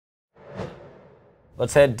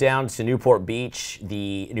Let's head down to Newport Beach.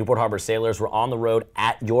 The Newport Harbor Sailors were on the road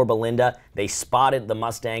at Yorba Linda. They spotted the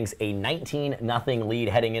Mustangs, a 19-0 lead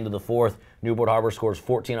heading into the fourth. Newport Harbor scores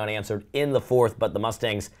 14 unanswered in the fourth, but the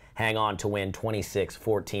Mustangs hang on to win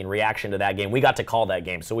 26-14. Reaction to that game. We got to call that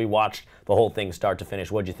game, so we watched the whole thing start to finish.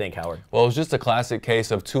 What'd you think, Howard? Well, it was just a classic case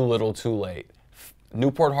of too little, too late.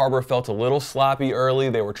 Newport Harbor felt a little sloppy early.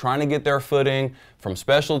 They were trying to get their footing from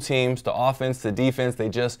special teams to offense to defense. They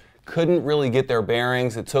just couldn't really get their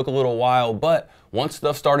bearings. It took a little while, but once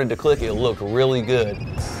stuff started to click, it looked really good.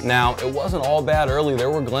 Now, it wasn't all bad early.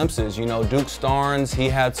 There were glimpses. You know, Duke Starnes, he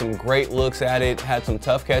had some great looks at it, had some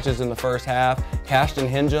tough catches in the first half. Cashton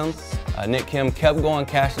Hingham, Nick Kim kept going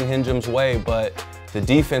Cashton Hingham's way, but the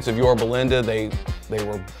defense of Yorba Linda, they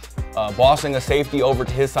were bossing a safety over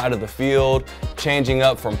to his side of the field, changing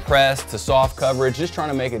up from press to soft coverage, just trying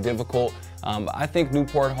to make it difficult. I think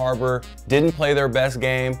Newport Harbor didn't play their best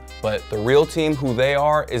game, but the real team, who they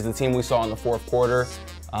are, is the team we saw in the fourth quarter.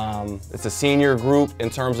 It's a senior group in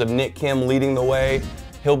terms of Nick Kim leading the way.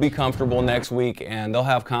 He'll be comfortable next week, and they'll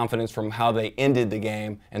have confidence from how they ended the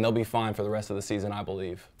game, and they'll be fine for the rest of the season, I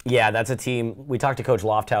believe. Yeah, that's a team. We talked to Coach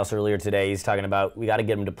Lofthouse earlier today. He's talking about we got to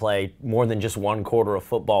get them to play more than just one quarter of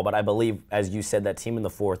football, but I believe, as you said, that team in the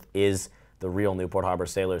fourth is the real Newport Harbor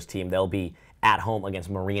Sailors team. They'll be at home against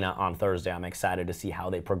Marina on Thursday. I'm excited to see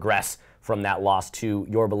how they progress from that loss to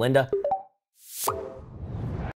Yorba Linda.